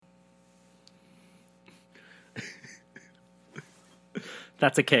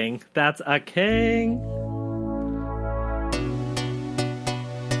That's a king. That's a king.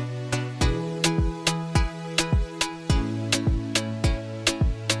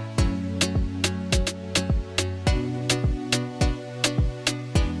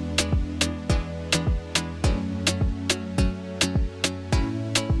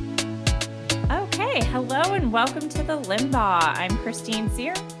 Hello and welcome to the Limbaugh. I'm Christine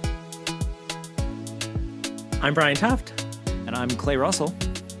Sear. I'm Brian Tuft. And I'm Clay Russell.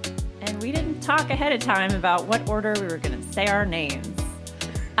 And we didn't talk ahead of time about what order we were going to say our names.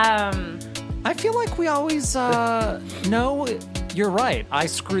 I feel like we always no, you're right. I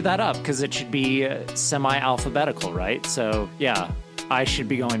screw that up because it should be semi-alphabetical, right? So, yeah, I should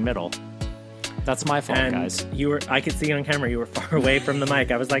be going middle. That's my fault, and guys. I could see you on camera. You were far away from the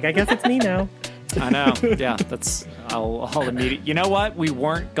mic. I was like, I guess it's me now. I know. Yeah, I'll immediately. You know what? We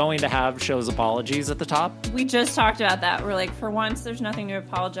weren't going to have show's apologies at the top. We just talked about that. We're like, for once, there's nothing to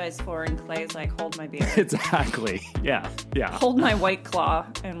apologize for. And Clay's like, hold my beer. Exactly. Yeah. Hold my White Claw,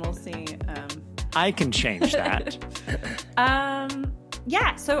 and we'll see. I can change that.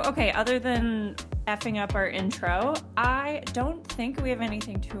 Yeah. So, okay. Other than effing up our intro, I don't think we have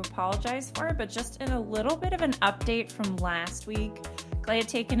anything to apologize for. But just in a little bit of an update from last week. Clay had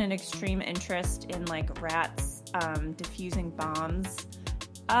taken an extreme interest in like rats diffusing bombs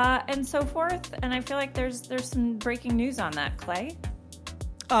and so forth, and I feel like there's some breaking news on that. Clay?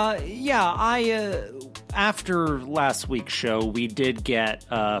 After last week's show, we did get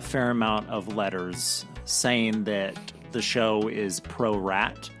a fair amount of letters saying that the show is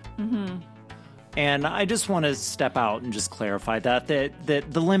pro-rat. Mm-hmm. And I just want to step out and just clarify that the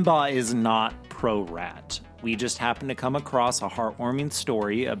Limbaugh is not pro-rat. We just happened to come across a heartwarming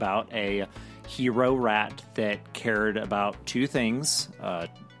story about a hero rat that cared about two things,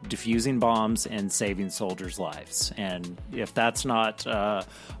 defusing bombs and saving soldiers' lives. And if that's not a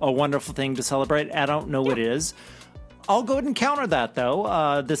wonderful thing to celebrate, I don't know what is. I'll go ahead and counter that,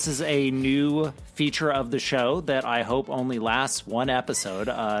 though. This is a new feature of the show that I hope only lasts one episode.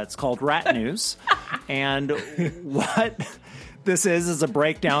 It's called Rat News. And what this is a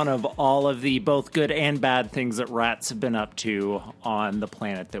breakdown of all of the both good and bad things that rats have been up to on the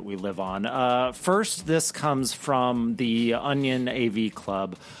planet that we live on. First, this comes from the Onion AV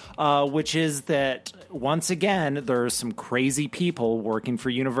Club, which is that, once again, there are some crazy people working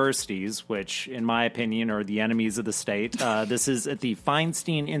for universities, which, in my opinion, are the enemies of the state. This is at the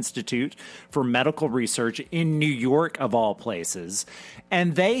Feinstein Institute for Medical Research in New York, of all places.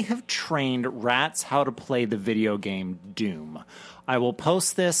 And they have trained rats how to play the video game Doom. I will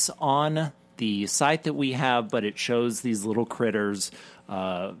post this on the site that we have, but it shows these little critters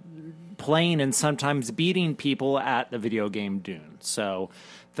playing and sometimes beating people at the video game Doom. So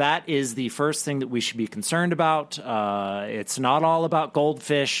that is the first thing that we should be concerned about. It's not all about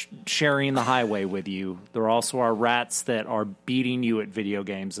goldfish sharing the highway with you. There also are rats that are beating you at video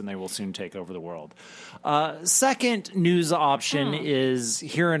games, and they will soon take over the world. Second news option is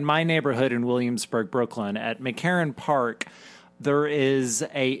here in my neighborhood in Williamsburg, Brooklyn, at McCarran Park. There is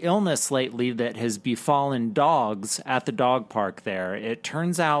a illness lately that has befallen dogs at the dog park there. It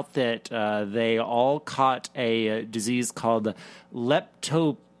turns out that they all caught a disease called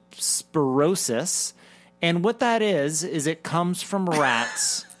leptospirosis. And what that is it comes from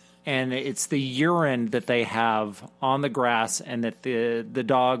rats, and it's the urine that they have on the grass, and that the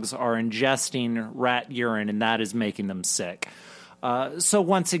dogs are ingesting rat urine, and that is making them sick. So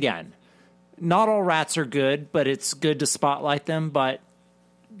once again, not all rats are good, but it's good to spotlight them. But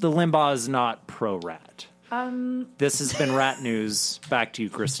the Limbaugh is not pro-rat. This has been Rat News. Back to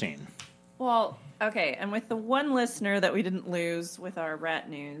you, Christine. Well, okay, and with the one listener that we didn't lose with our Rat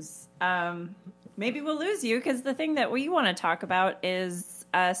News, maybe we'll lose you, because the thing that we want to talk about is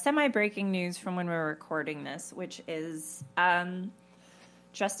semi-breaking news from when we're recording this, which is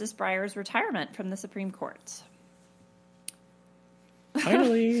Justice Breyer's retirement from the Supreme Court.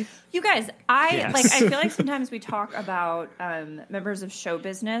 Finally. You guys, I Yes. feel like sometimes we talk about members of show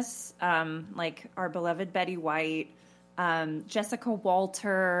business, like our beloved Betty White, Jessica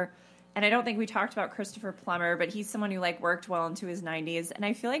Walter, and I don't think we talked about Christopher Plummer, but he's someone who like worked well into his 90s. And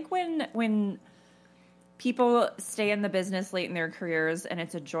I feel like when people stay in the business late in their careers and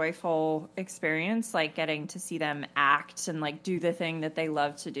it's a joyful experience, like getting to see them act and like do the thing that they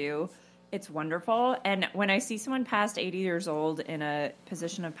love to do, it's wonderful. And when I see someone past 80 years old in a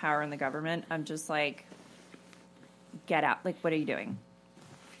position of power in the government, I'm just like, get out. Like, what are you doing?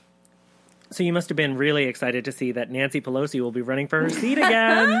 So you must have been really excited to see that Nancy Pelosi will be running for her seat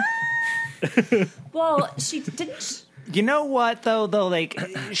again. Well, she didn't. You know what, though, like,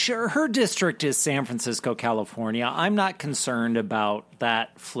 sure, her district is San Francisco, California. I'm not concerned about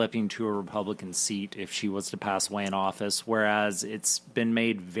that flipping to a Republican seat if she was to pass away in office, whereas it's been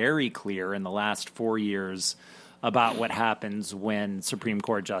made very clear in the last 4 years about what happens when Supreme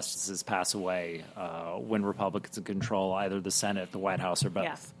Court justices pass away, when Republicans control either the Senate, the White House, or both.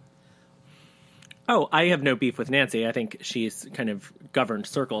 Yes. Oh, I have no beef with Nancy. I think she's kind of governed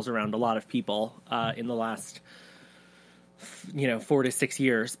circles around a lot of people in the last 4 to 6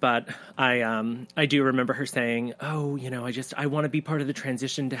 years. But I do remember her saying, oh, I want to be part of the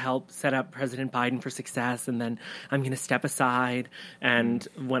transition to help set up President Biden for success. And then I'm going to step aside. And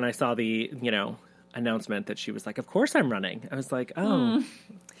when I saw the, announcement that she was like, of course I'm running, I was like, oh,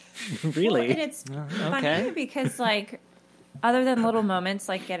 really? Well, and it's funny because, like, other than little moments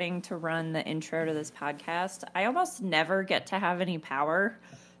like getting to run the intro to this podcast, I almost never get to have any power.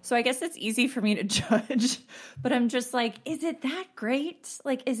 So I guess it's easy for me to judge, but I'm just like, is it that great?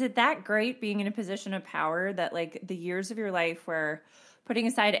 Like, is it that great being in a position of power that, like, the years of your life where, putting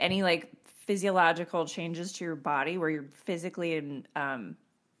aside any, like, physiological changes to your body where you're physically and,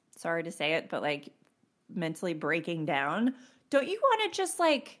 sorry to say it, but, like, mentally breaking down, don't you want to just,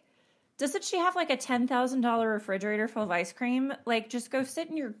 like, doesn't she have, like, a $10,000 refrigerator full of ice cream? Like, just go sit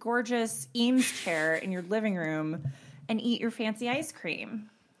in your gorgeous Eames chair in your living room and eat your fancy ice cream.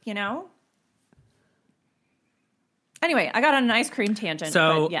 Anyway, I got on an ice cream tangent.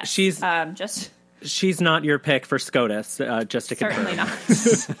 So but yes, she's not your pick for SCOTUS, just to confirm. Certainly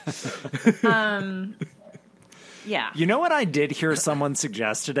not. Yeah. You know what I did hear someone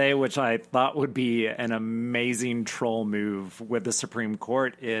suggest today, which I thought would be an amazing troll move with the Supreme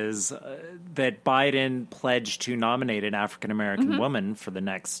Court, is that Biden pledged to nominate an African-American woman for the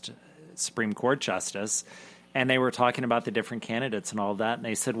next Supreme Court justice. And they were talking about the different candidates and all that. And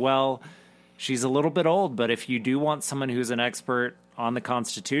they said, well, she's a little bit old, but if you do want someone who's an expert on the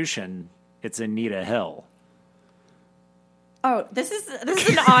Constitution, it's Anita Hill. Oh, this is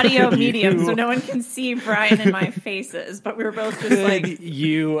an audio medium, so no one can see Brian and my faces, but we were both just like,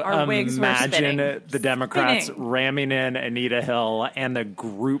 you our wigs were spinning. Imagine the Democrats ramming in Anita Hill and the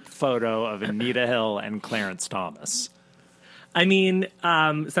group photo of Anita Hill and Clarence Thomas. I mean,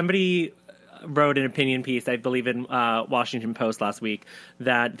 somebody wrote an opinion piece, I believe in Washington Post last week,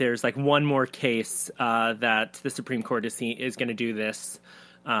 that there's like one more case that the Supreme Court is going to do this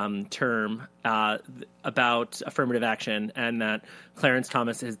term about affirmative action, and that Clarence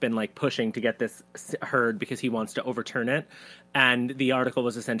Thomas has been like pushing to get this heard because he wants to overturn it. And the article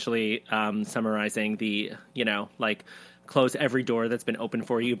was essentially summarizing the, like, close every door that's been open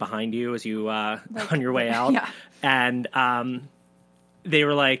for you behind you as you on your way out. Yeah. And they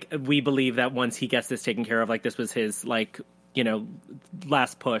were like, we believe that once he gets this taken care of, like, this was his, like,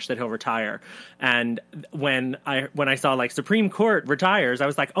 last push, that he'll retire. And when I saw, like, Supreme Court retires, I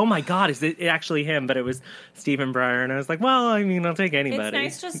was like, oh my God, is it actually him? But it was Stephen Breyer. And I was like, well, I mean, I'll take anybody.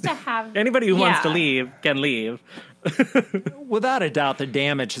 It's nice just to have anybody who wants to leave can leave. Without a doubt, the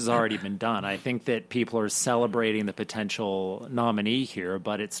damage has already been done. I think that people are celebrating the potential nominee here,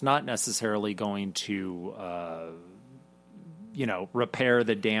 but it's not necessarily going to repair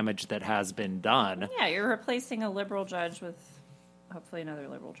the damage that has been done. Yeah, you're replacing a liberal judge with hopefully another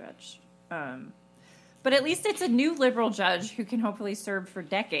liberal judge. But at least it's a new liberal judge who can hopefully serve for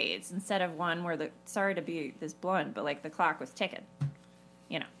decades instead of one where sorry to be this blunt, but like the clock was ticking,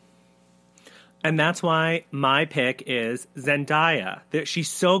 And that's why my pick is Zendaya. She's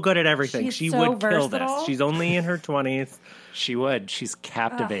so good at everything. She would kill this. She's only in her 20s. She would. She's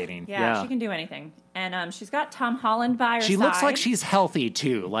captivating. Yeah, she can do anything. And she's got Tom Holland by her side. She looks like she's healthy,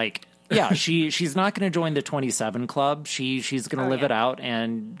 too. Like, yeah, she's not going to join the 27 club. She's going to live it out,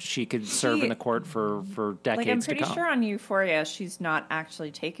 and she could serve in the court for decades to come. Like, I'm pretty sure on Euphoria, she's not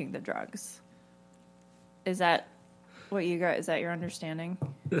actually taking the drugs. Is that what you got? Is that your understanding?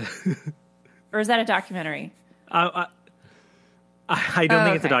 Or is that a documentary? I don't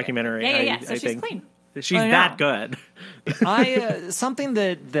think it's a documentary. Yeah. So she's clean. She's that good. Something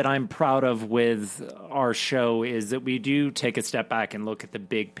that I'm proud of with our show is that we do take a step back and look at the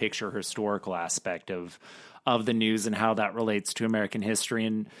big picture historical aspect of the news and how that relates to American history.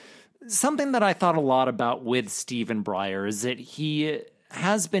 And something that I thought a lot about with Stephen Breyer is that he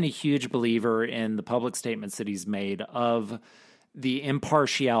has been a huge believer in the public statements that he's made of the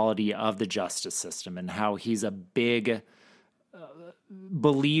impartiality of the justice system and how he's a big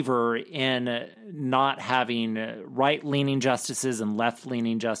believer in not having right-leaning justices and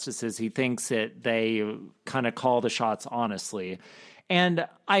left-leaning justices. He thinks that they kind of call the shots honestly. And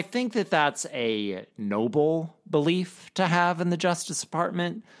I think that that's a noble belief to have in the Justice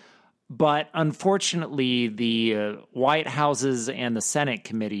Department. But unfortunately, the White Houses and the Senate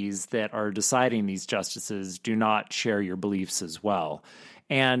committees that are deciding these justices do not share your beliefs as well.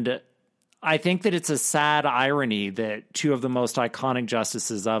 And I think that it's a sad irony that two of the most iconic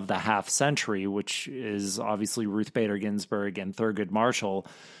justices of the half century, which is obviously Ruth Bader Ginsburg and Thurgood Marshall,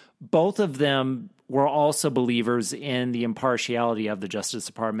 both of them were also believers in the impartiality of the Justice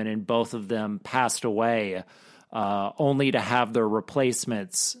Department, and both of them passed away only to have their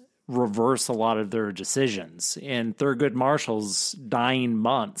replacements reverse a lot of their decisions. In Thurgood Marshall's dying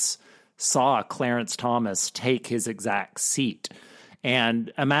months, saw Clarence Thomas take his exact seat.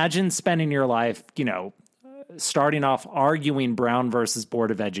 And imagine spending your life, starting off arguing Brown versus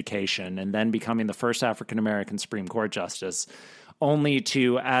Board of Education and then becoming the first African-American Supreme Court justice, only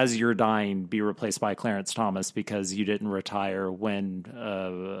to, as you're dying, be replaced by Clarence Thomas because you didn't retire when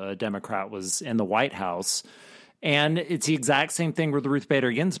a Democrat was in the White House. And it's the exact same thing with Ruth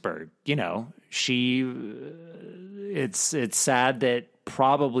Bader Ginsburg. It's sad that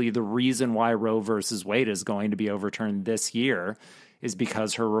probably the reason why Roe versus Wade is going to be overturned this year is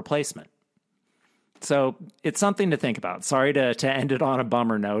because her replacement. So it's something to think about. Sorry to end it on a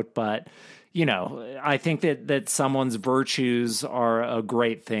bummer note, but I think that someone's virtues are a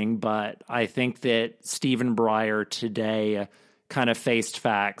great thing, but I think that Stephen Breyer today kind of faced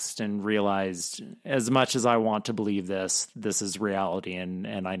facts and realized, as much as I want to believe this is reality,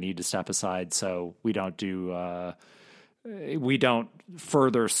 and I need to step aside so we don't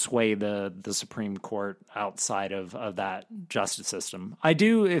further sway the Supreme Court outside of that justice system. I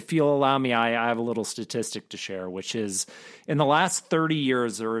do, if you'll allow me, I have a little statistic to share, which is in the last 30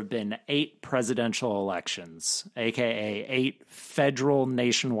 years, there have been 8 presidential elections, aka 8 federal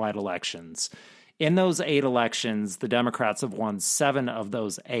nationwide elections. In those 8 elections, the Democrats have won 7 of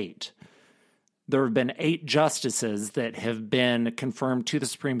those 8. There have been 8 justices that have been confirmed to the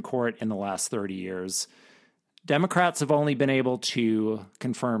Supreme Court in the last 30 years. Democrats have only been able to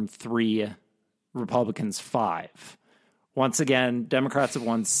confirm 3, Republicans 5. Once again, Democrats have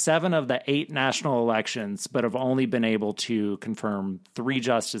won 7 of the 8 national elections, but have only been able to confirm 3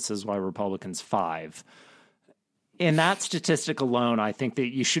 justices, while Republicans 5. In that statistic alone, I think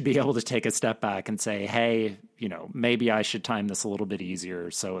that you should be able to take a step back and say, hey, maybe I should time this a little bit easier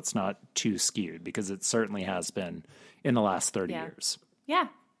so it's not too skewed, because it certainly has been in the last 30 years. Yeah.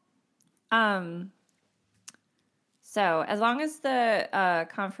 So as long as the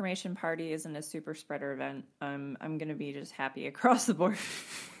confirmation party isn't a super spreader event, I'm going to be just happy across the board.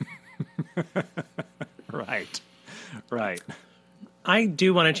 Right. I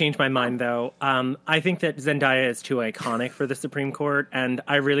do want to change my mind, though. I think that Zendaya is too iconic for the Supreme Court, and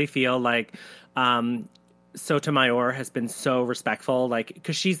I really feel like Sotomayor has been so respectful,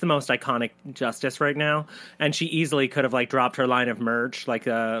 because she's the most iconic justice right now, and she easily could have dropped her line of merge,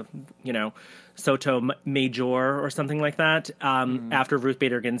 Sotomayor or something like that. After Ruth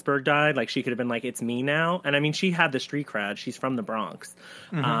Bader Ginsburg died, she could have been it's me now. And I mean, she had the street cred. She's from the Bronx.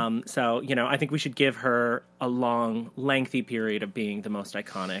 So, I think we should give her a long, lengthy period of being the most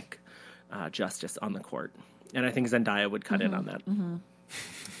iconic justice on the court. And I think Zendaya would cut in on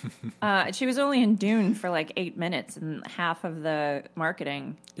that. She was only in Dune for 8 minutes, and half of the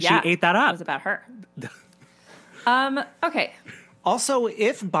marketing. She ate that up. Was about her. Okay. Also,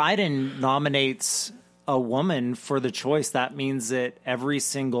 if Biden nominates a woman for the choice, that means that every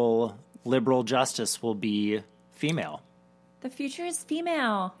single liberal justice will be female. The future is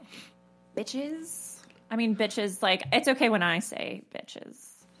female. Bitches. I mean, bitches, it's okay when I say bitches.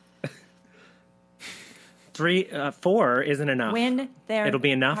 4 isn't enough. It'll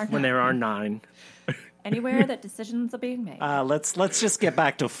be enough when there are 9. Anywhere that decisions are being made. Let's just get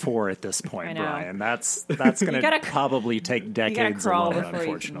back to 4 at this point, Brian. That's going to probably take decades alone,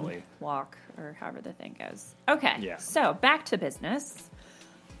 unfortunately. You walk, or however the thing goes. Okay, yeah. So back to business.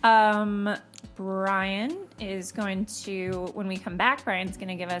 Brian is going to, when we come back, Brian's going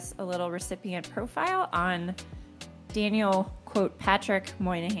to give us a little recipient profile on Daniel, quote, Patrick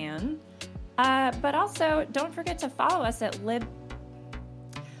Moynihan. But also, don't forget to follow us at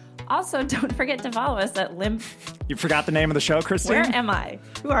You forgot the name of the show, Christine? Where am I?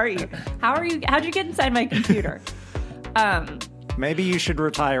 Who are you? How'd you get inside my computer? Maybe you should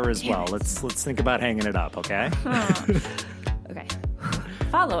retire as well. Let's think about hanging it up, okay? Okay.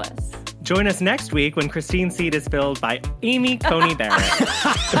 Follow us. Join us next week when Christine's seat is filled by Amy Coney Barrett.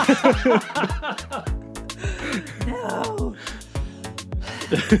 No.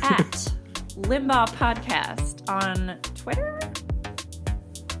 At Limbaugh Podcast on Twitter.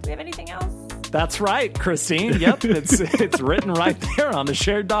 Do we have anything else? That's right, Christine. Yep, it's written right there on the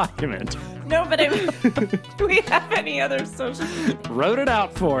shared document. No, but do we have any other social? Wrote it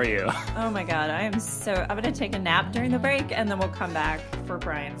out for you. Oh my God, I'm going to take a nap during the break, and then we'll come back for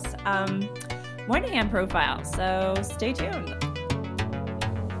Brian's Moynihan profile. So stay tuned.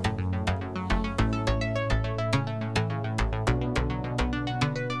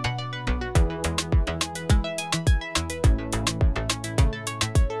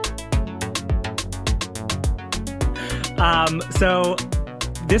 So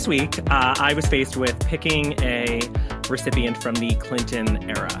this week, I was faced with picking a recipient from the Clinton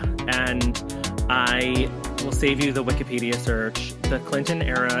era. And I will save you the Wikipedia search. The Clinton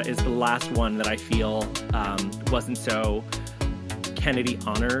era is the last one that I feel wasn't so Kennedy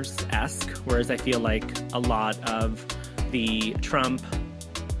honors-esque, whereas I feel like a lot of the Trump,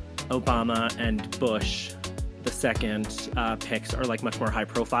 Obama, and Bush the second picks are like much more high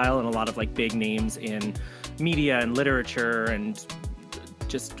profile and a lot of like big names in media and literature and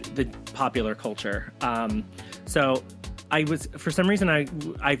just the popular culture. So I was, for some reason,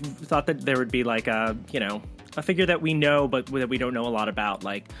 I thought that there would be like a figure that we know but that we don't know a lot about,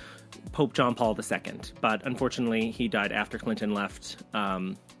 like Pope John Paul II. But unfortunately, he died after Clinton left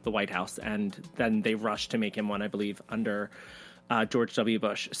the White House, and then they rushed to make him one, I believe, under George W.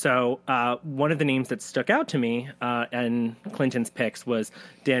 Bush. So one of the names that stuck out to me in Clinton's picks was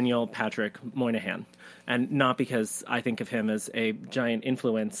Daniel Patrick Moynihan. And not because I think of him as a giant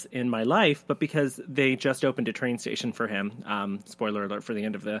influence in my life, but because they just opened a train station for him. Spoiler alert for the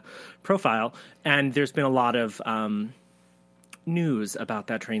end of the profile. And there's been a lot of news about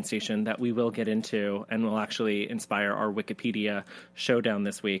that train station that we will get into and will actually inspire our Wikipedia showdown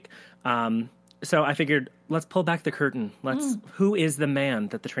this week. So I figured, let's pull back the curtain. Who is the man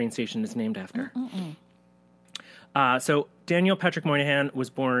that the train station is named after? So Daniel Patrick Moynihan was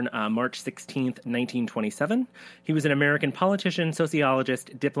born March 16th, 1927. He was an American politician,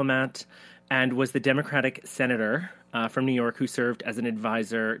 sociologist, diplomat, and was the Democratic senator from New York who served as an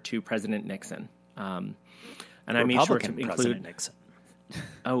advisor to President Nixon. And I made sure to include President Nixon.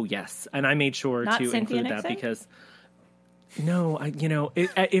 Oh yes, and I made sure Not to Cynthia include Nixon? that because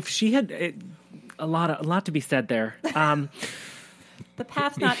if she had a lot to be said there. The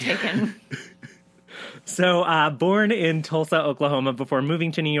path not taken. So, born in Tulsa, Oklahoma, before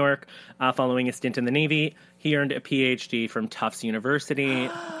moving to New York, following a stint in the Navy, he earned a PhD from Tufts University.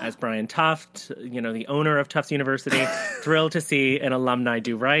 As Brian Tuft, the owner of Tufts University, thrilled to see an alumni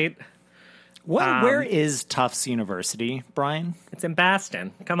do right. Where is Tufts University, Brian? It's in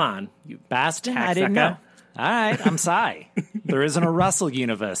Baston. Come on, you Baston? tax I didn't sucker. know. All right, I'm sorry. There isn't a Russell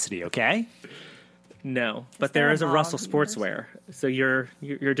University, okay? No, but there there a is a Bog Russell Sportswear, so you're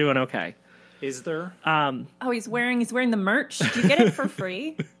doing okay. Is there? Oh, he's wearing the merch. Do you get it for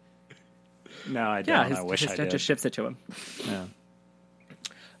free? No, I Yeah, don't. I wish his I dad did. just ships it to him.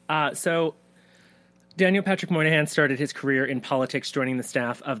 Yeah. So Daniel Patrick Moynihan started his career in politics, joining the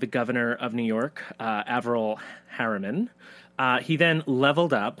staff of the governor of New York, Averell Harriman. He then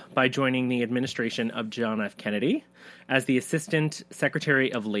leveled up by joining the administration of John F. Kennedy as the Assistant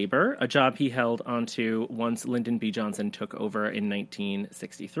Secretary of Labor, a job he held onto once Lyndon B. Johnson took over in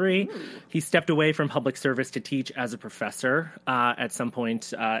 1963. He stepped away from public service to teach as a professor at some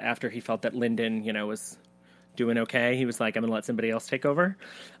point after he felt that Lyndon, was doing okay. He was like, I'm going to let somebody else take over.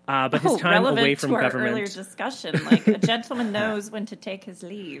 But his time away from to our government... earlier discussion, like a gentleman knows when to take his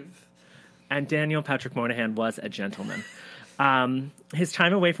leave. And Daniel Patrick Moynihan was a gentleman. His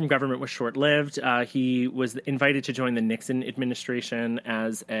time away from government was short-lived. He was invited to join the Nixon administration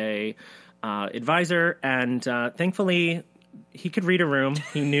as a advisor, and thankfully he could read a room.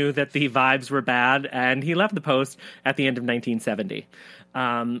 He knew that the vibes were bad, and he left the post at the end of 1970.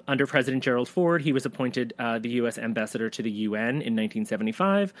 Under President Gerald Ford, he was appointed the U.S. ambassador to the UN in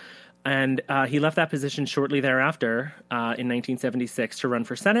 1975, and he left that position shortly thereafter in 1976 to run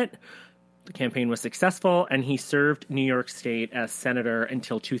for Senate. The campaign was successful, and he served New York State as senator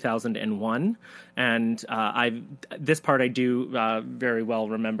until 2001. And this part I do very well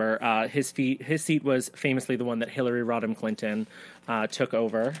remember. His seat was famously the one that Hillary Rodham Clinton took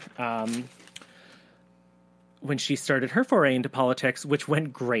over when she started her foray into politics, which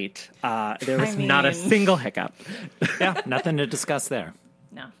went great. There was not a single hiccup. Yeah, nothing to discuss there.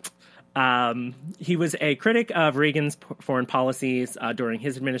 No. He was a critic of Reagan's foreign policies during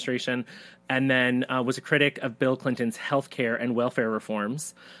his administration, and then was a critic of Bill Clinton's health care and welfare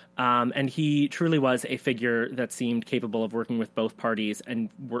reforms. And he truly was a figure that seemed capable of working with both parties and,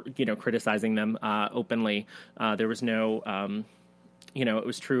 criticizing them openly. There was no, it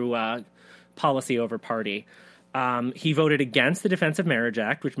was true policy over party. He voted against the Defense of Marriage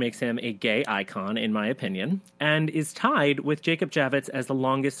Act, which makes him a gay icon, in my opinion, and is tied with Jacob Javits as the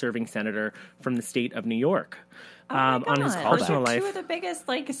longest-serving senator from the state of New York. On his personal life, two of the biggest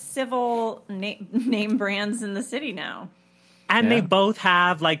civil name brands in the city now. And they both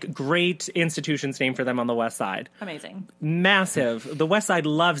have great institutions named for them on the West Side. Amazing. Massive. The West Side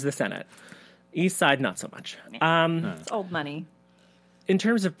loves the Senate. East Side, not so much. It's old money. In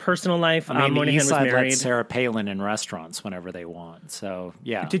terms of personal life, the Moynihan East Side was married. lets Sarah Palin in restaurants whenever they want. So,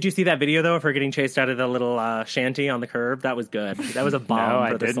 yeah. Did you see that video, though, of her getting chased out of the little shanty on the curb? That was good. That was a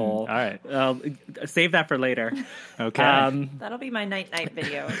bomb for the soul. All right. Save that for later. Okay. That'll be my night-night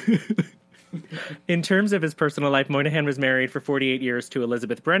video. In terms of his personal life, Moynihan was married for 48 years to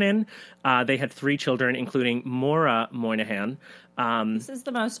Elizabeth Brennan. They had 3 children, including Maura Moynihan. This is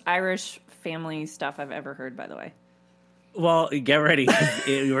the most Irish family stuff I've ever heard, by the way. Well, get ready.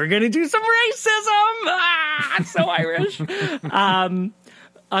 We're going to do some racism. It's so Irish.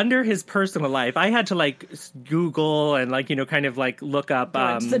 Under his personal life, I had to Google and look up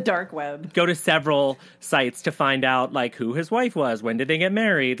the dark web. Go to several sites to find out who his wife was, when did they get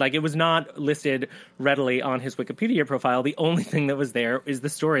married. It was not listed readily on his Wikipedia profile. The only thing that was there is the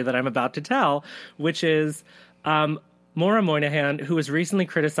story that I'm about to tell, which is Maura Moynihan, who was recently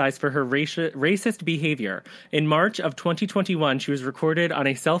criticized for her racist behavior. In March of 2021, she was recorded on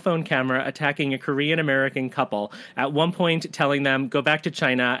a cell phone camera attacking a Korean-American couple, at one point telling them, "Go back to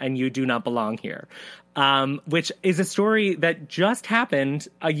China and you do not belong here." Which is a story that just happened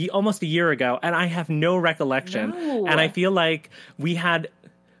almost a year ago, and I have no recollection. No. And I feel like we had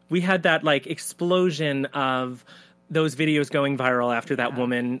that explosion of those videos going viral after that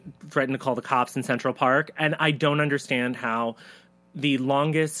woman threatened to call the cops in Central Park. And I don't understand how the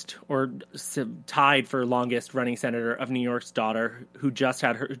longest or tied for longest running senator of New York's daughter, who just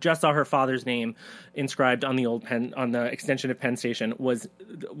saw her father's name inscribed on the extension of Penn Station, was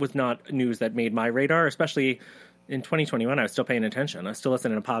not news that made my radar, especially in 2021. I was still paying attention. I was still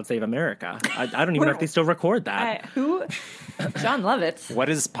listening to Pod Save America. I don't even know if they still record that. Who? John Lovitz. What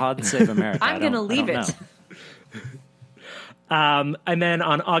is Pod Save America? I'm going to leave it. Know. And then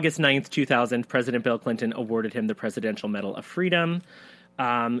on August 9th, 2000, President Bill Clinton awarded him the Presidential Medal of Freedom.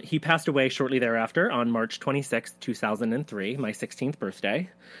 He passed away shortly thereafter on March 26th, 2003, my 16th birthday.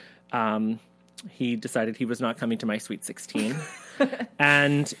 He decided he was not coming to my Sweet 16.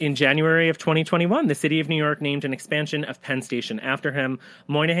 And in January of 2021, the city of New York named an expansion of Penn Station after him.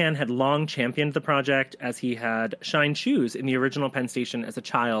 Moynihan had long championed the project, as he had shined shoes in the original Penn Station as a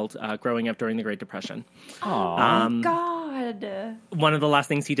child growing up during the Great Depression. God. One of the last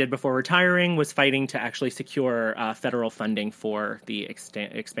things he did before retiring was fighting to actually secure federal funding for the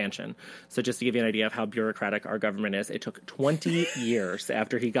expansion. So just to give you an idea of how bureaucratic our government is, it took 20 years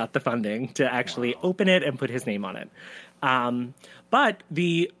after he got the funding to actually open it and put his name on it. But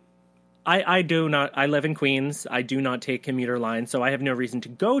I live in Queens. I do not take commuter lines, so I have no reason to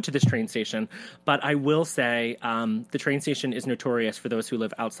go to this train station. But I will say the train station is notorious for those who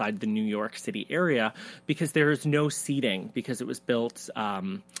live outside the New York City area, because there is no seating, because it was built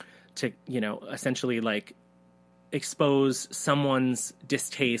to, essentially expose someone's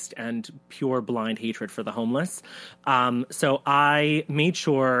distaste and pure blind hatred for the homeless. So I made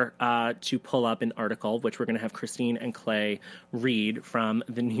sure to pull up an article, which we're going to have Christine and Clay read, from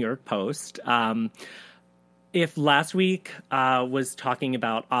the New York Post. If last week was talking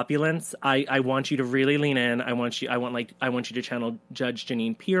about opulence, I want you to really lean in. I want you to channel Judge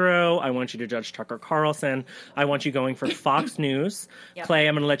Jeanine Pirro. I want you to judge Tucker Carlson. I want you going for Fox News. Yep. Clay,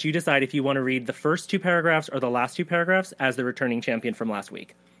 I'm going to let you decide if you want to read the first 2 paragraphs or the last 2 paragraphs as the returning champion from last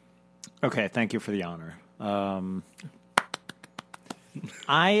week. Okay, thank you for the honor.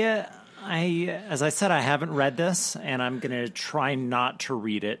 I as I said, I haven't read this, and I'm going to try not to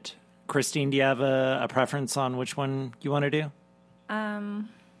read it. Christine, do you have a preference on which one you want to do? And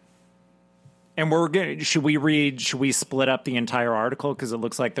should we split up the entire article? Because it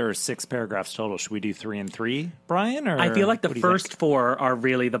looks like there are 6 paragraphs total. Should we do 3 and 3, Brian? Or I feel like the first 4 are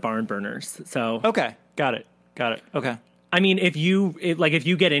really the barn burners. So okay, got it. Okay. I mean, if you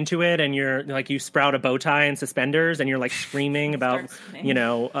get into it and you're you sprout a bow tie and suspenders and you're screaming about,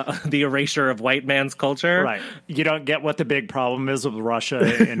 the erasure of white man's culture. Right. You don't get what the big problem is with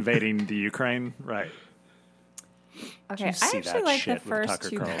Russia invading the Ukraine. Right. Okay. I actually like the first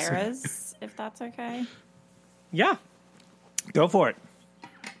 2 paras, if that's okay. Yeah. Go for it.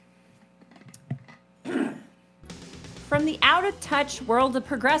 From the out-of-touch world of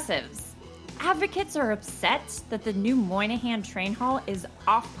progressives, advocates are upset that the new Moynihan train hall is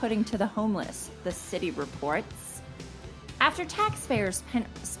off-putting to the homeless, the city reports. After taxpayers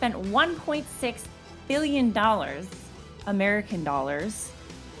spent $1.6 billion, American dollars,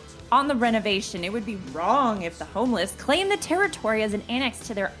 on the renovation. It would be wrong if the homeless claim the territory as an annex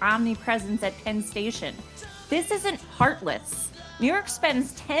to their omnipresence at Penn Station. This isn't heartless. New York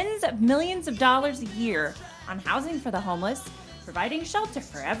spends tens of millions of dollars a year on housing for the homeless, providing shelter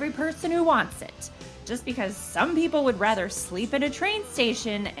for every person who wants it. Just because some people would rather sleep at a train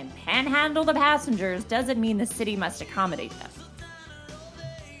station and panhandle the passengers doesn't mean the city must accommodate them.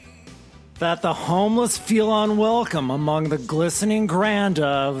 That the homeless feel unwelcome among the glistening grandeur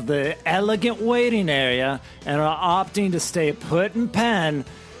of the elegant waiting area and are opting to stay put in Penn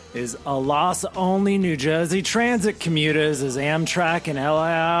is a loss only New Jersey Transit commuters as Amtrak and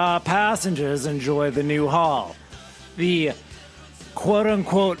LIR passengers enjoy the new hall. The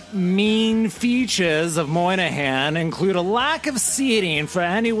quote-unquote mean features of Moynihan include a lack of seating for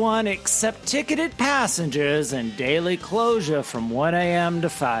anyone except ticketed passengers and daily closure from 1 a.m. to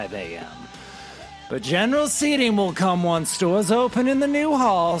 5 a.m. But general seating will come once stores open in the new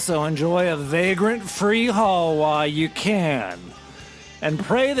hall, so enjoy a vagrant-free hall while you can. And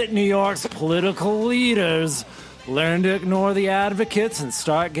pray that New York's political leaders learn to ignore the advocates and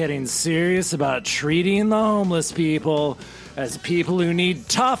start getting serious about treating the homeless people as people who need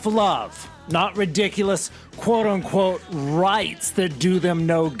tough love, not ridiculous quote-unquote rights that do them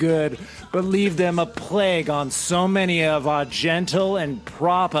no good, but leave them a plague on so many of our gentle and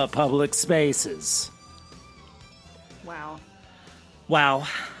proper public spaces. Wow.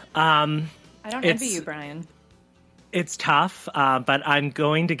 I don't envy you, Brian. It's tough, but I'm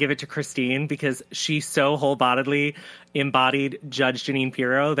going to give it to Christine because she so wholeheartedly embodied Judge Jeanine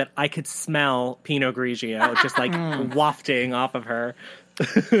Pirro that I could smell Pinot Grigio just like wafting off of her.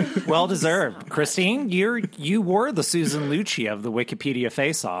 Well deserved. Christine, you were the Susan Lucci of the Wikipedia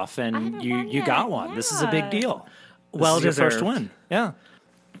face-off, and you got one. Yeah. This is a big deal. Well deserved. First win. Yeah.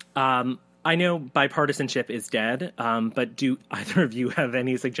 I know bipartisanship is dead, but do either of you have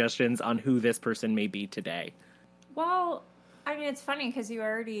any suggestions on who this person may be today? Well, I mean, it's funny because you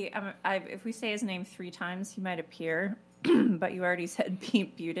already, if we say his name 3 times, he might appear, but you already said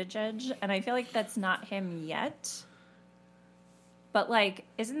Pete Buttigieg, and I feel like that's not him yet. But, like,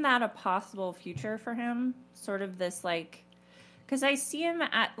 isn't that a possible future for him? Sort of this, like, because I see him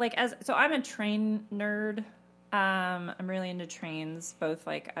at, like, so I'm a train nerd. I'm really into trains, both,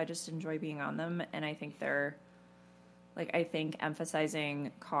 like, I just enjoy being on them, and I think they're, like, I think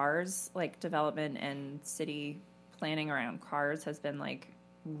emphasizing cars, like, development and city planning around cars has been, like,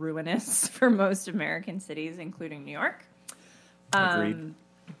 ruinous for most American cities, including New York. Agreed.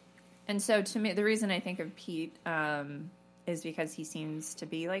 And so, to me, the reason I think of Pete is because he seems to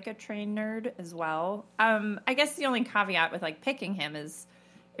be, like, a train nerd as well. I guess the only caveat with, like, picking him is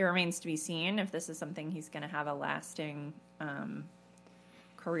it remains to be seen if this is something he's going to have a lasting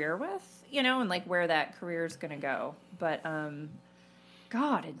career with, you know, and, like, where that career is going to go. But,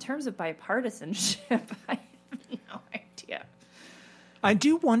 God, in terms of bipartisanship, I have no idea. I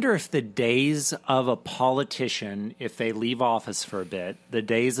do wonder if the days of a politician, if they leave office for a bit, the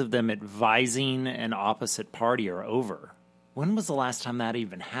days of them advising an opposite party are over. When was the last time that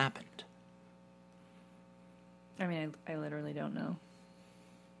even happened? I mean, I literally don't know.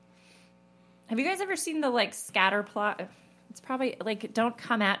 Have you guys ever seen the, like, scatter plot? It's probably, like, don't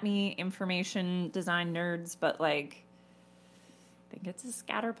come at me, information design nerds, but, like, I think it's a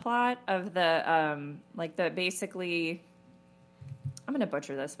scatter plot of the, like, the basically, I'm going to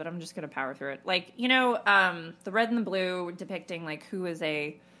butcher this, but I'm just going to power through it. Like, you know, the red and the blue depicting, like, who is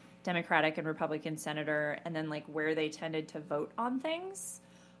a Democratic and Republican senator, and then, like, where they tended to vote on things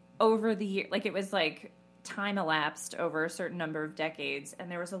over the year. Like, it was, like, time elapsed over a certain number of decades,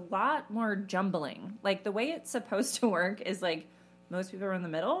 and there was a lot more jumbling. Like, the way it's supposed to work is, like, most people are in the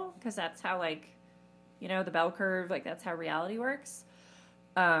middle, because that's how, like, you know, the bell curve, like, that's how reality works.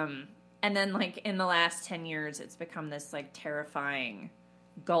 And then, like, in the last 10 years, it's become this, like, terrifying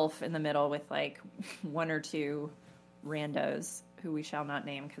gulf in the middle with, like, 1 or 2 randos who we shall not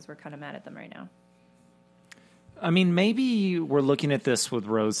name because we're kind of mad at them right now. I mean, maybe we're looking at this with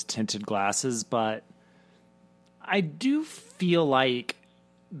rose-tinted glasses, but I do feel like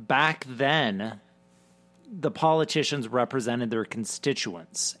back then the politicians represented their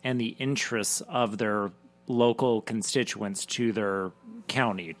constituents and the interests of their local constituents to their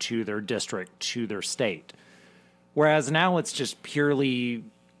county, to their district, to their state. Whereas now it's just purely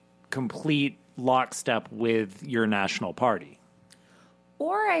complete lockstep with your national party.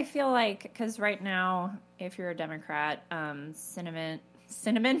 Or I feel like, because right now, if you're a Democrat, Cinnamon.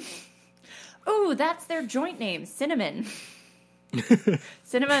 Oh, that's their joint name, Cinnamon.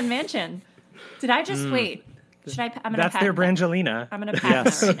 Cinema and Mansion. Did I just wait? Should I? I'm gonna. That's their Brangelina. I'm gonna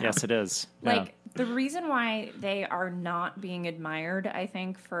pass that right now. Yes, it is. Like, The reason why they are not being admired, I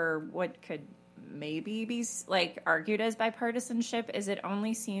think, for what could maybe be like argued as bipartisanship is it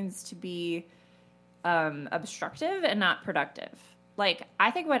only seems to be obstructive and not productive. Like,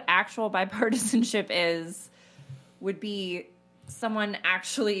 I think what actual bipartisanship would be someone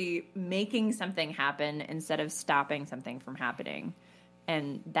actually making something happen instead of stopping something from happening.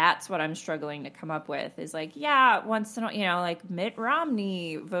 And that's what I'm struggling to come up with is like, yeah, once in a, like Mitt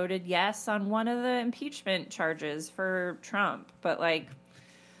Romney voted yes on one of the impeachment charges for Trump. But like,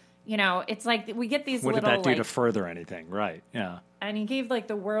 it's like we get these what little. What did that do like, to further anything? Right. Yeah. And he gave like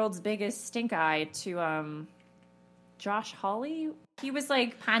the world's biggest stink eye to Josh Hawley. He was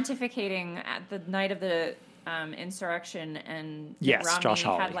like pontificating at the night of the insurrection, and yes, Romney Josh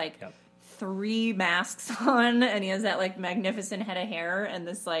Hawley had like 3 masks on, and he has that like magnificent head of hair and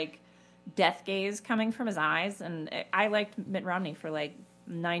this like death gaze coming from his eyes. And I liked Mitt Romney for like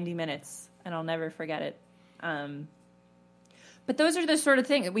 90 minutes, and I'll never forget it. But those are the sort of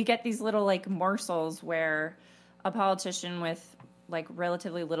thing we get, these little like morsels where a politician with like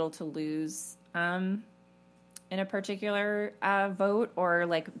relatively little to lose in a particular vote or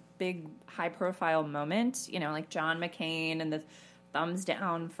like big high profile moment, like John McCain and the thumbs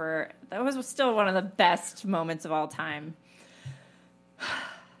down that was still one of the best moments of all time.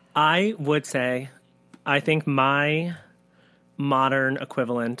 I would say, I think my modern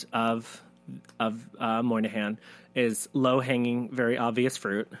equivalent of Moynihan is low-hanging, very obvious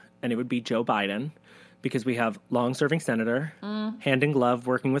fruit, and it would be Joe Biden, because we have long-serving senator, hand in glove,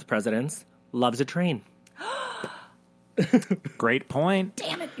 working with presidents, loves a train. Great point.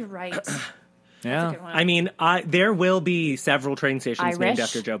 Damn it, you're right. Yeah. I mean, there will be several train stations named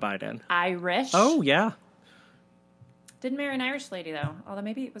after Joe Biden. Irish. Oh, yeah. Didn't marry an Irish lady, though. Although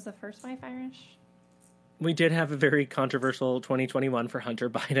maybe it was the first wife Irish. We did have a very controversial 2021 for Hunter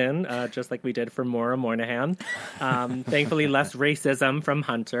Biden, just like we did for Maura Moynihan. Thankfully, less racism from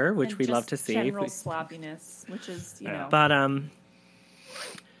Hunter, which we love to see. General sloppiness, which is, But,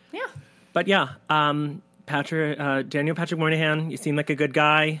 yeah. But, yeah, Daniel Patrick Moynihan, you seem like a good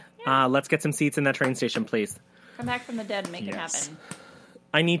guy. Yeah. Let's get some seats in that train station, please. Come back from the dead and make it happen.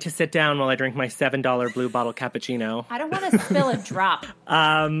 I need to sit down while I drink my $7 blue bottle cappuccino. I don't want to spill a drop.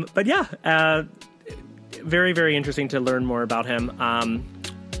 But yeah, very, very interesting to learn more about him.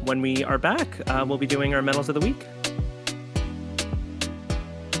 When we are back, we'll be doing our Medals of the Week.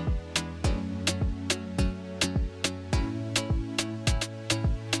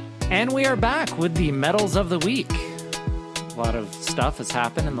 And we are back with the Medals of the Week. A lot of stuff has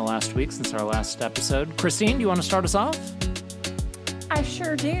happened in the last week since our last episode. Christine, do you want to start us off? I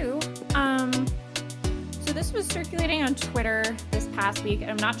sure do. So this was circulating on Twitter this past week,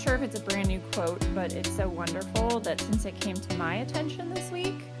 and I'm not sure if it's a brand new quote, but it's so wonderful that since it came to my attention this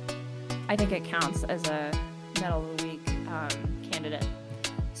week, I think it counts as a Medal of the Week candidate.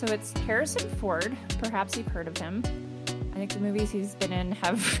 So it's Harrison Ford. Perhaps you've heard of him. I think the movies he's been in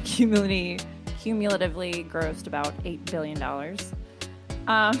have cumulatively grossed about $8 billion.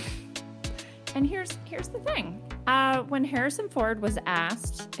 And here's the thing. When Harrison Ford was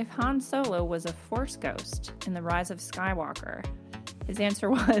asked if Han Solo was a Force ghost in The Rise of Skywalker, his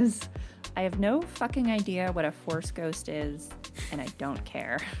answer was, I have no fucking idea what a Force ghost is, and I don't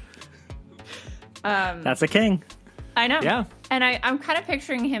care. That's a king. I know. Yeah. And I'm kind of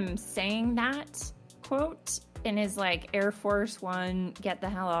picturing him saying that quote in his like Air Force One, get the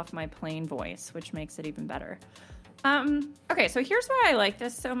hell off my plane voice, which makes it even better. Okay, so here's why I like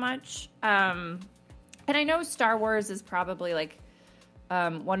this so much. And I know Star Wars is probably like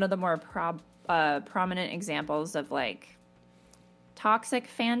one of the more prominent examples of like toxic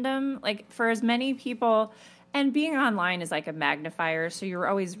fandom. Like for as many people, and being online is like a magnifier, so you're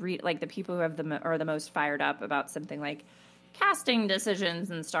always like the people who have are the most fired up about something like casting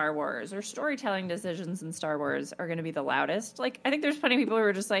decisions in Star Wars or storytelling decisions in Star Wars are going to be the loudest. Like I think there's plenty of people who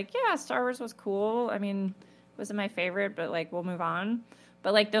are just like, yeah, Star Wars was cool. I mean, wasn't my favorite, but like we'll move on.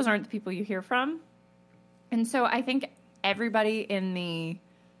 But like those aren't the people you hear from. And so I think everybody in the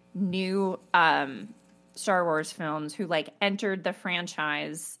new Star Wars films who like entered the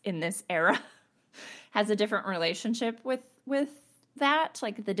franchise in this era has a different relationship with that,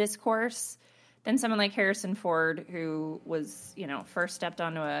 like the discourse, than someone like Harrison Ford, who was, first stepped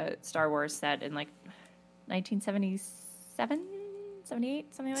onto a Star Wars set in like 1977,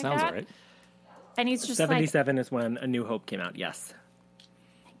 78, something like Sounds that. Right. And he's just 77 is when A New Hope came out, yes.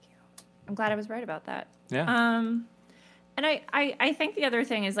 Thank you. I'm glad I was right about that. Yeah. And I think the other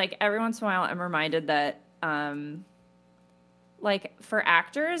thing is like every once in a while I'm reminded that like for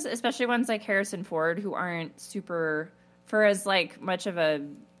actors, especially ones like Harrison Ford who aren't super, for as like much of a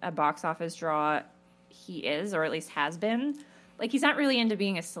a box office draw he is, or at least has been. Like, he's not really into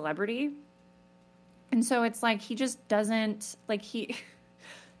being a celebrity. And so it's like he just doesn't, like,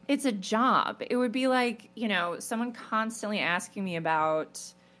 it's a job. It would be like, you know, someone constantly asking me about,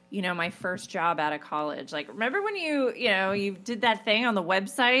 you know, my first job out of college. Like, remember when you did that thing on the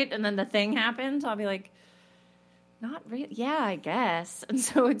website and then the thing happened? I'll be like, not really. Yeah, I guess. And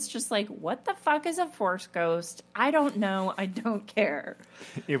so it's just like, what the fuck is a Force Ghost? I don't know. I don't care.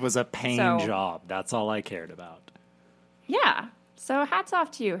 It was a pain job. That's all I cared about. Yeah. So hats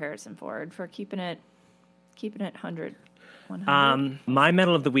off to you, Harrison Ford, for keeping it 100. My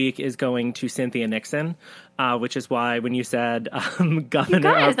medal of the week is going to Cynthia Nixon, which is why when you said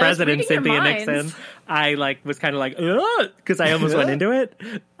Governor or President Cynthia Nixon, I was kind of like, ugh, because I almost went into it.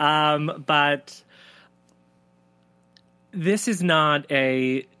 But this is not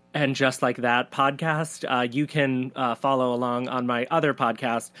a And Just Like That podcast. You can follow along on my other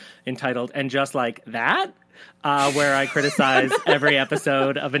podcast entitled And Just Like That, where I criticize every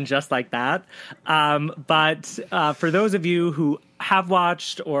episode of And Just Like That. But for those of you who have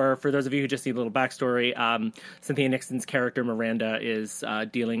watched, or for those of you who just need a little backstory, Cynthia Nixon's character Miranda is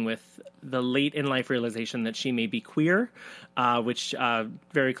dealing with the late in life realization that she may be queer, which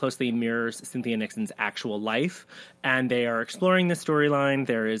very closely mirrors Cynthia Nixon's actual life. And they are exploring the storyline.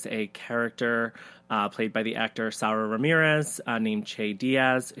 There is a character played by the actor Saura Ramirez, named Che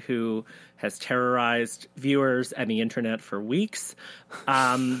Diaz, who has terrorized viewers and the internet for weeks.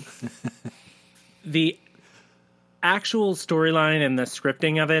 The actual storyline and the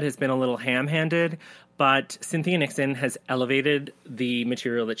scripting of it has been a little ham-handed, but Cynthia Nixon has elevated the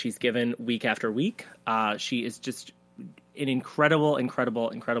material that she's given week after week. She is just an incredible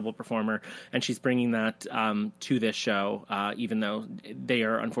performer, and she's bringing that to this show, even though they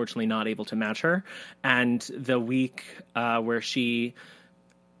are unfortunately not able to match her. And the week where she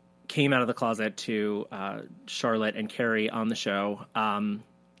came out of the closet to Charlotte and Carrie on the show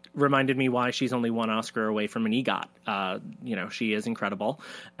reminded me why she's only one Oscar away from an EGOT. She is incredible.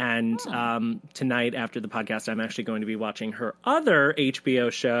 And tonight, after the podcast, I'm actually going to be watching her other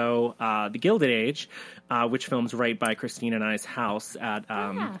HBO show, The Gilded Age, which films right by Christine and I's house at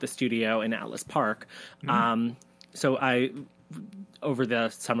the studio in Atlas Park. So over the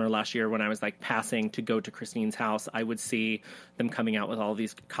summer last year, when I was passing to go to Christine's house, I would see them coming out with all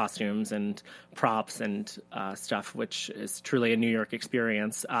these costumes and props and stuff, which is truly a New York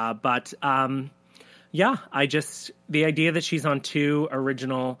experience. The idea that she's on 2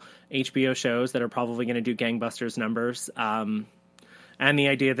 original HBO shows that are probably going to do gangbusters numbers, and the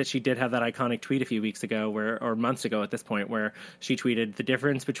idea that she did have that iconic tweet a few weeks ago, or months ago at this point, where she tweeted, "The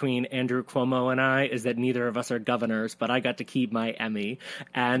difference between Andrew Cuomo and I is that neither of us are governors, but I got to keep my Emmy."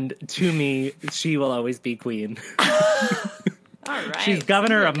 And to me, she will always be queen. All right. She's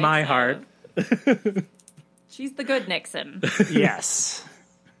governor of my heart. She's the good Nixon. Yes.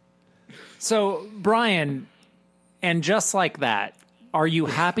 So, Brian, And Just Like That, are you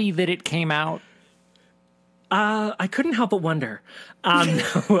happy that it came out? I couldn't help but wonder.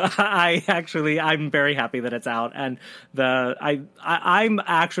 No, I'm very happy that it's out, and I'm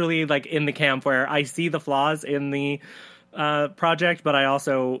actually in the camp where I see the flaws in the project, but I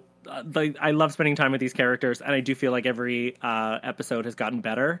also I love spending time with these characters, and I do feel like every episode has gotten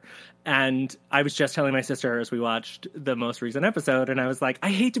better. And I was just telling my sister as we watched the most recent episode, and I was like, I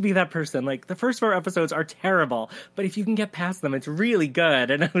hate to be that person. The first 4 episodes are terrible, but if you can get past them, it's really good.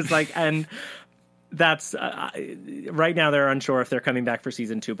 And I was like, and that's right now they're unsure if they're coming back for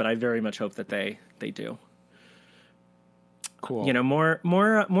season 2, but I very much hope that they do. Cool.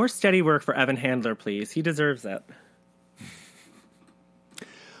 More steady work for Evan Handler, please. He deserves it.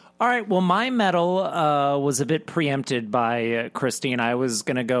 All right. Well, my medal was a bit preempted by Christine. I was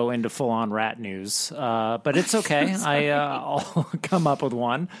going to go into full-on rat news, but it's okay. I'll come up with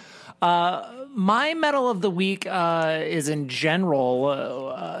one. My medal of the week is in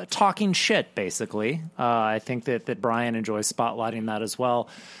general talking shit, basically. I think that Brian enjoys spotlighting that as well.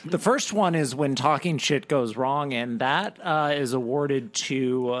 The first one is when talking shit goes wrong, and that is awarded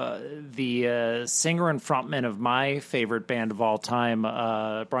to the singer and frontman of my favorite band of all time.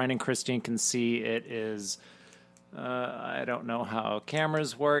 Brian and Christine can see it is... I don't know how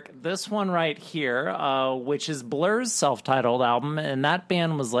cameras work. This one right here, which is Blur's self-titled album, and that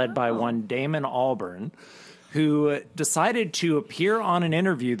band was led by one Damon Albarn, who decided to appear on an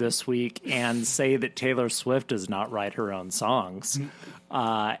interview this week and say that Taylor Swift does not write her own songs.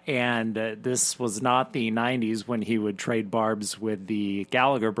 And this was not the 90s when he would trade barbs with the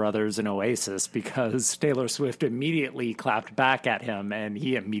Gallagher brothers and Oasis, because Taylor Swift immediately clapped back at him and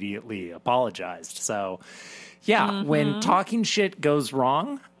he immediately apologized. So Yeah, when talking shit goes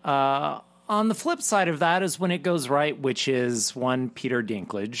wrong. On the flip side of that is when it goes right, which is one Peter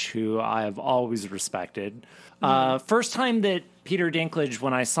Dinklage, who I have always respected. First time that Peter Dinklage,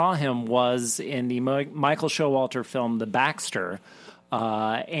 when I saw him, was in the Michael Showalter film The Baxter.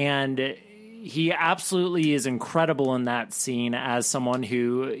 And he absolutely is incredible in that scene as someone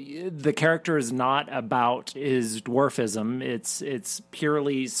who the character is not about his dwarfism. It's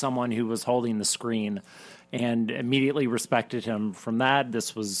purely someone who was holding the screen, and immediately respected him from that.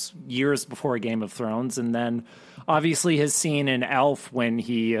 This was years before Game of Thrones. And then obviously his scene in Elf when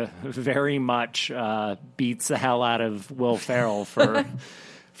he very much beats the hell out of Will Ferrell for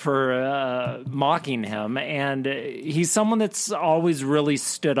mocking him. And he's someone that's always really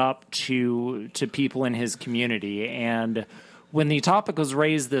stood up to people in his community. And when the topic was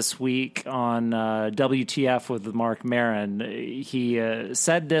raised this week on WTF with Mark Maron, he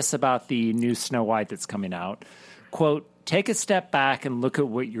said this about the new Snow White that's coming out. Quote, "Take a step back and look at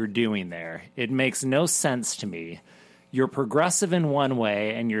what you're doing there. It makes no sense to me. You're progressive in one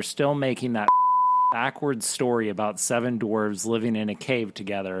way, and you're still making that backwards story about 7 dwarves living in a cave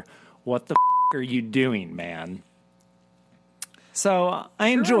together. What the are you doing, man?" So I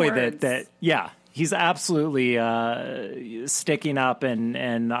enjoy that. Yeah. He's absolutely sticking up,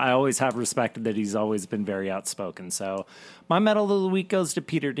 and I always have respected that he's always been very outspoken. So my medal of the week goes to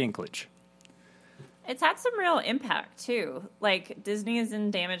Peter Dinklage. It's had some real impact, too. Like, Disney is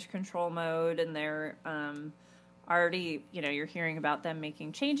in damage control mode, and they're already, you're hearing about them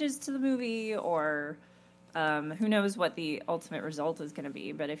making changes to the movie, or who knows what the ultimate result is going to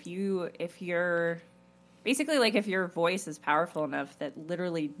be. But if you're basically, like, if your voice is powerful enough that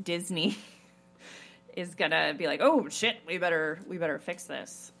literally Disney is gonna be like, oh shit, we better fix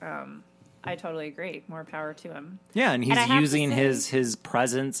this. I totally agree. More power to him. Yeah, and he's using his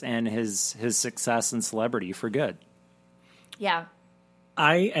presence and his success and celebrity for good. Yeah.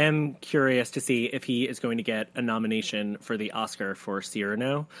 I am curious to see if he is going to get a nomination for the Oscar for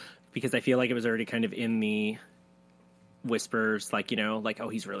Cyrano, because I feel like it was already kind of in the whispers, like, oh,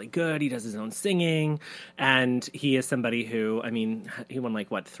 he's really good. He does his own singing. And he is somebody who, he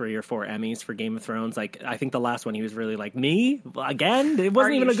won 3 or 4 Emmys for Game of Thrones. Like, I think the last one he was really like, me? Again? It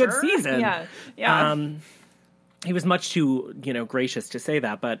wasn't even a good season. Yeah. He was much too, gracious to say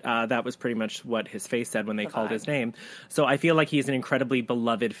that, but that was pretty much what his face said when they called his name. So I feel like he's an incredibly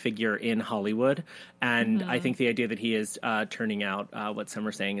beloved figure in Hollywood, and I think the idea that he is turning out what some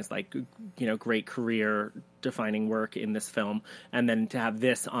are saying is great career-defining work in this film, and then to have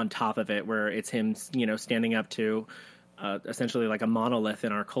this on top of it, where it's him, standing up to essentially like a monolith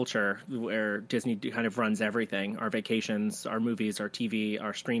in our culture, where Disney kind of runs everything: our vacations, our movies, our TV,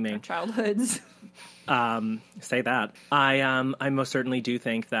 our streaming, our childhoods. Say that. I most certainly do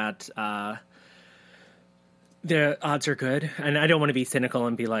think that the odds are good, and I don't want to be cynical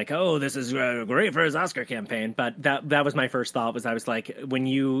and be like, oh, this is great for his Oscar campaign, but that was my first thought. I was like, when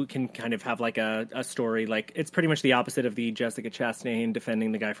you can kind of have like a story, like, it's pretty much the opposite of the Jessica Chastain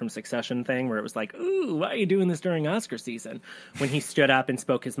defending the guy from Succession thing, where it was like, ooh, why are you doing this during Oscar season? When he stood up and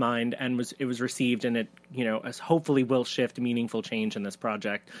spoke his mind, and it was received, and it, hopefully will shift meaningful change in this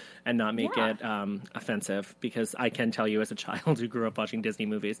project and not make it offensive, because I can tell you, as a child who grew up watching Disney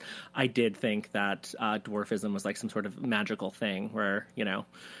movies, I did think that dwarfism was like some sort of magical thing, where,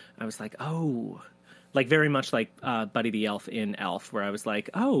 I was like, oh, like very much like Buddy the Elf in Elf, where I was like,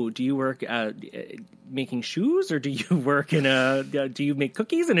 oh, do you work making shoes, or do you work in do you make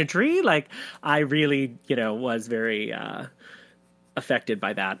cookies in a tree? Like, I really, was very affected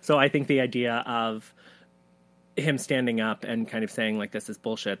by that. So I think the idea of him standing up and kind of saying, like, this is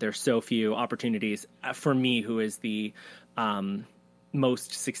bullshit. There's so few opportunities for me, who is the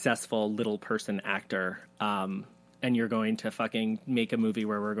most successful little person actor, and you're going to fucking make a movie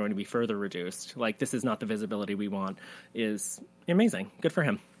where we're going to be further reduced. Like, this is not the visibility we want, is amazing. Good for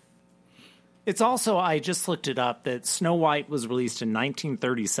him. It's also, I just looked it up, that Snow White was released in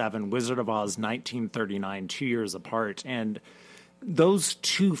 1937, Wizard of Oz 1939, 2 years apart. And those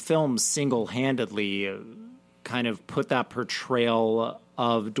two films single-handedly kind of put that portrayal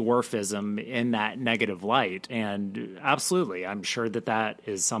of dwarfism in that negative light. And absolutely, I'm sure that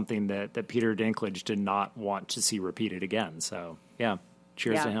is something that Peter Dinklage did not want to see repeated again. So, yeah,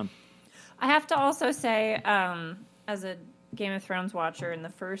 cheers to him. I have to also say, as a Game of Thrones watcher, in the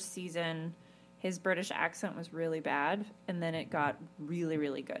first season, his British accent was really bad, and then it got really,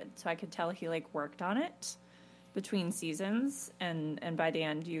 really good. So I could tell he, worked on it between seasons, and by the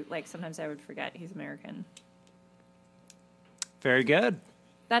end, sometimes I would forget he's American. Very good.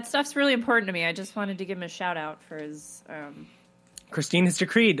 That stuff's really important to me. I just wanted to give him a shout out for his Christine has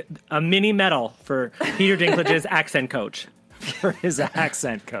decreed a mini medal for Peter Dinklage's accent coach. For his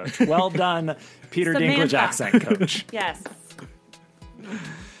accent coach. Well done, Peter Samantha. Dinklage accent coach. Yes.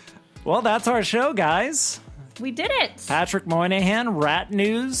 Well, that's our show, guys. We did it. Patrick Moynihan, Rat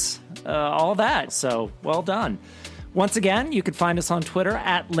News, all that. So, well done. Once again, you can find us on Twitter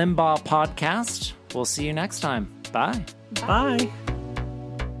at Limbaugh Podcast. We'll see you next time. Bye. Bye.